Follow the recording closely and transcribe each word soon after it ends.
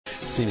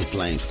Scented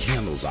Flames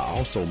candles are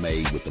also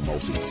made with the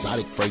most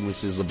exotic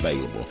fragrances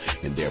available,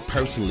 and they're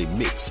personally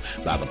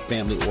mixed by the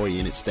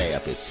family-oriented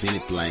staff at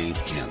Scented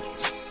Flames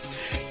Candles.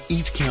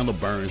 Each candle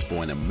burns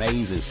for an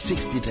amazing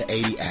 60 to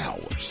 80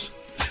 hours.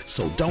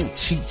 So don't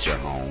cheat your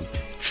home,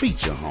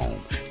 treat your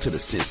home to the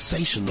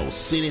sensational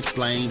Scented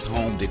Flames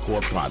home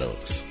decor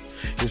products.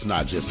 It's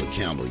not just a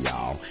candle,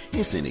 y'all.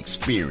 It's an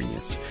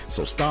experience.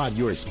 So start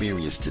your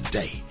experience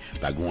today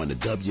by going to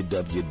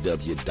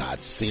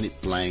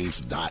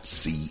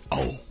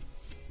www.scentedflames.co.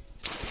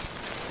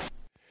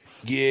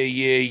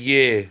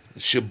 Yeah.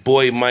 It's your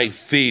boy Mike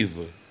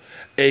Fever,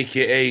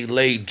 a.k.a.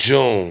 Late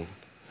June,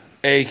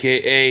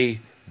 a.k.a.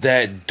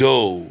 That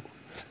Doe,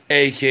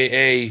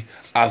 a.k.a.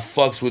 I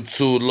fucks with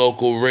 2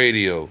 Local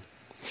Radio.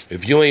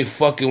 If you ain't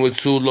fucking with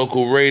 2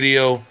 Local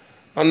Radio,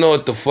 I know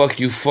what the fuck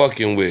you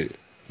fucking with.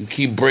 You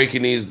keep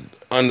breaking these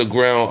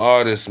underground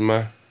artists,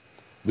 man.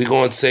 We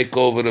gonna take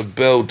over the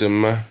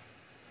building, man.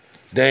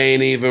 They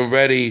ain't even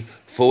ready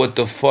for what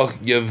the fuck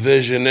your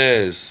vision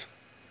is.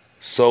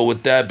 So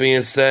with that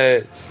being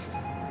said,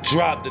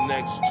 drop the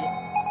next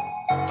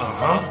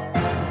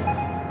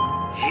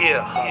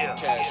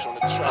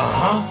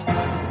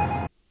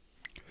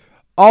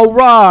All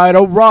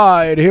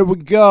right, here we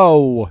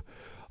go.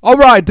 All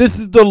right, this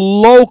is the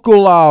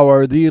local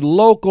hour,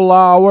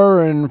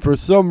 and for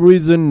some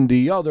reason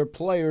the other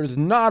player's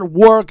not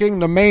working.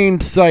 The main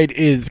site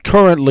is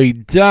currently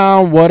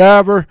down,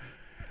 whatever.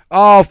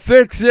 I'll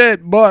fix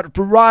it, but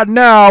for right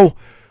now,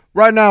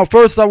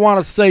 first I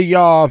want to say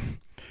to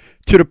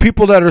the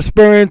people that are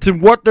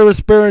experiencing what they're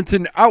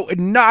experiencing out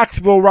in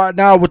Knoxville right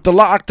now with the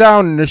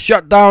lockdown and the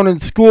shutdown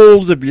in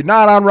schools, if you're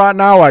not on right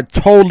now, I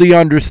totally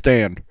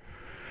understand.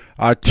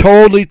 I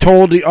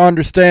totally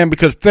understand,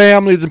 because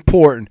family is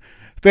important.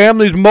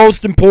 Family is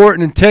most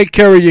important, and take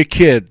care of your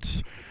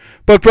kids.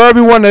 But for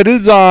everyone that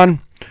is on,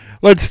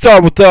 let's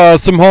start with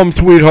some Home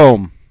Sweet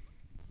Home.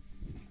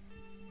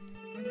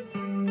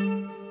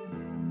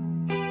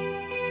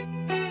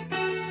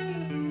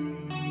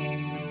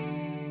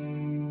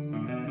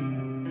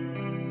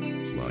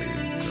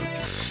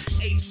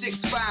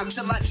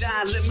 Till I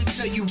die, let me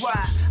tell you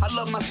why. I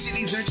love my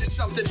city, there's just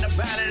something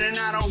about it, and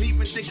I don't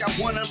even think I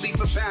wanna leave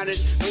about it.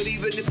 But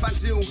even if I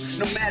do,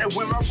 no matter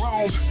where I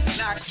roam,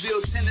 Knoxville,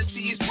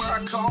 Tennessee is where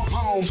I call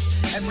home.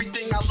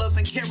 Everything I love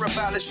and care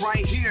about is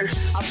right here.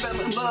 I fell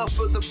in love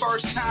for the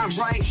first time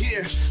right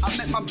here. I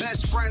met my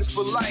best friends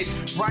for life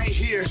right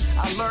here.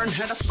 I learned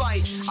how to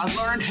fight, I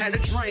learned how to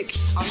drink,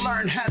 I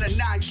learned how to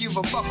not give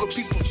a fuck what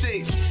people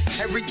think.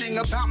 Everything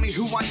about me,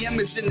 who I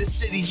am, is in the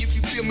city. If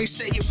you feel me,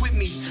 say it with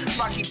me.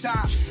 Rocky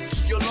Top,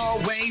 you'll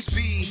always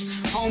be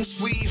home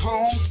sweet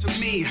home to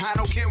me. I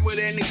don't care what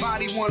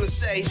anybody wanna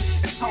say.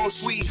 It's home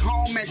sweet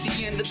home at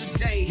the end of the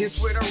day. It's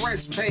where the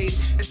rent's paid.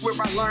 It's where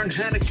I learned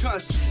how to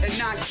cuss and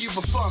not give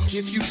a fuck.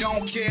 If you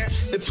don't care,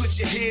 then put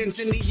your hands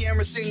in the air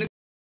and sing the